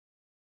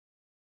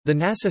The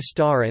NASA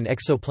Star and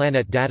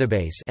Exoplanet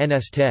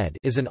Database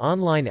is an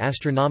online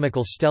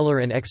astronomical stellar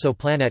and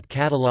exoplanet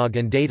catalog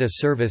and data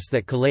service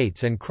that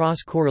collates and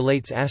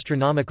cross-correlates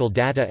astronomical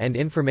data and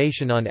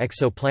information on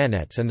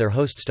exoplanets and their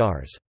host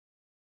stars.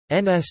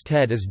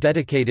 NSTED is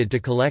dedicated to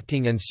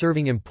collecting and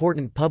serving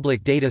important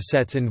public data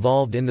sets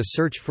involved in the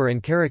search for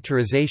and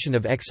characterization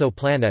of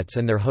exoplanets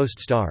and their host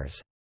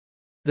stars.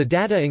 The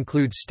data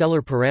includes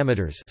stellar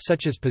parameters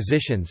such as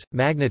positions,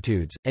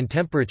 magnitudes, and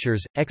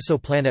temperatures,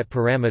 exoplanet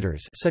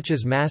parameters such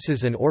as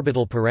masses and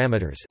orbital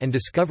parameters, and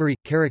discovery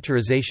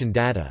characterization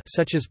data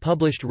such as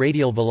published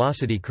radial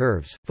velocity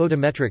curves,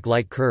 photometric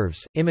light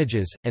curves,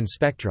 images, and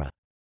spectra.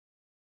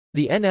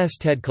 The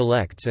NSTED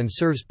collects and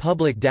serves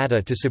public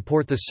data to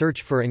support the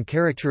search for and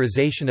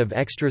characterization of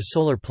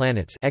extrasolar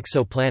planets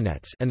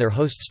 (exoplanets) and their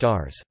host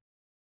stars.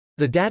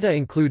 The data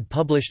include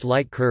published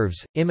light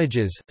curves,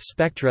 images,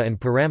 spectra and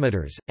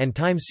parameters, and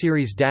time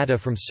series data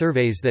from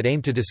surveys that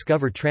aim to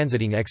discover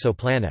transiting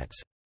exoplanets.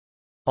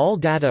 All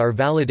data are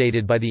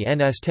validated by the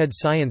NSTED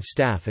science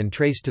staff and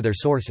traced to their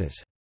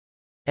sources.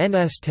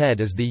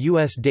 NSTED is the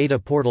U.S. data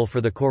portal for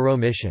the COROT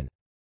mission.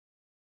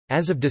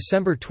 As of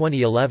December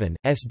 2011,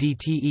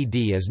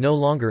 SDTED is no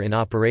longer in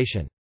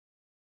operation.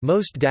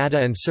 Most data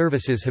and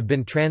services have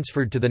been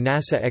transferred to the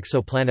NASA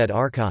Exoplanet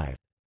Archive.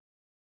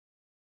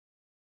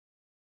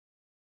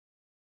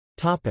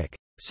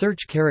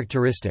 Search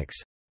characteristics.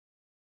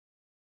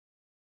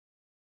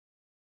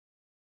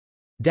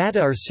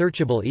 Data are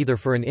searchable either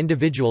for an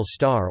individual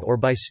star or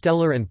by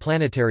stellar and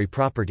planetary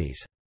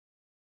properties.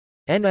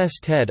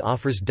 NSTED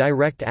offers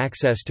direct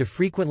access to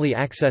frequently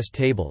accessed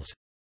tables.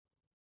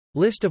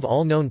 List of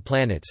all known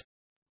planets.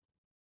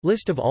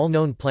 List of all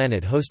known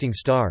planet hosting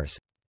stars.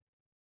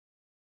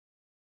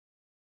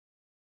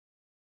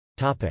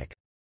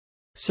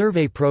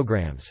 Survey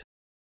programs.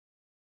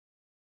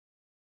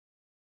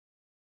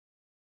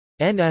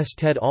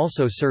 NSTED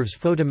also serves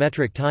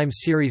photometric time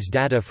series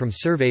data from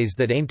surveys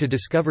that aim to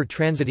discover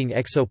transiting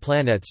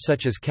exoplanets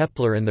such as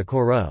Kepler and the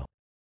COROT.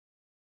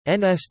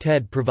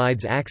 NSTED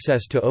provides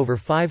access to over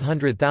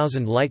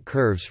 500,000 light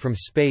curves from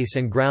space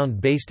and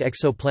ground-based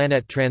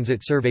exoplanet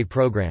transit survey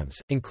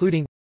programs,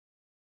 including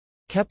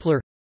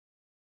Kepler,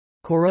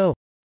 COROT,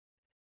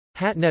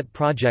 HATNET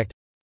Project,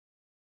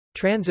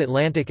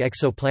 Transatlantic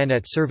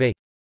Exoplanet Survey.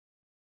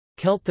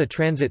 The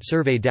transit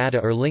survey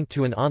data are linked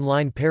to an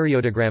online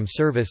periodogram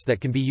service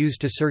that can be used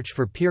to search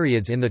for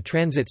periods in the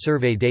transit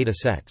survey data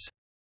sets.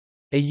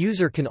 A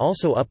user can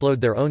also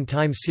upload their own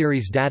time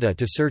series data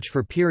to search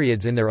for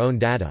periods in their own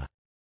data.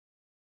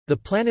 The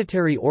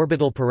planetary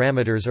orbital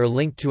parameters are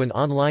linked to an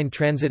online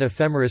transit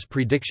ephemeris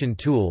prediction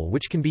tool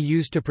which can be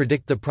used to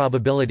predict the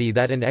probability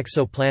that an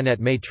exoplanet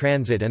may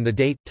transit and the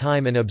date,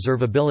 time and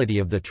observability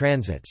of the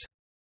transits.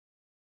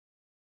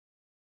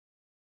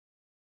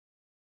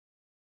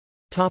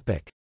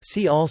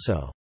 See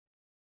also: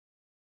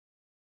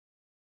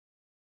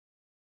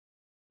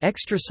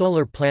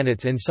 Extrasolar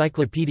Planets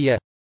Encyclopedia,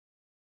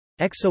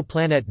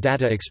 Exoplanet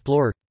Data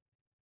Explorer.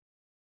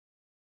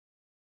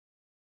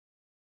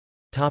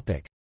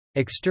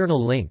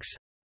 External links: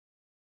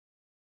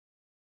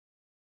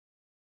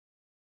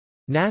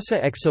 NASA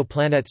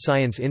Exoplanet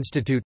Science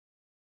Institute,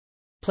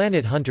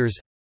 Planet Hunters,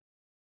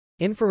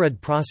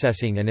 Infrared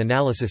Processing and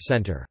Analysis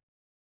Center.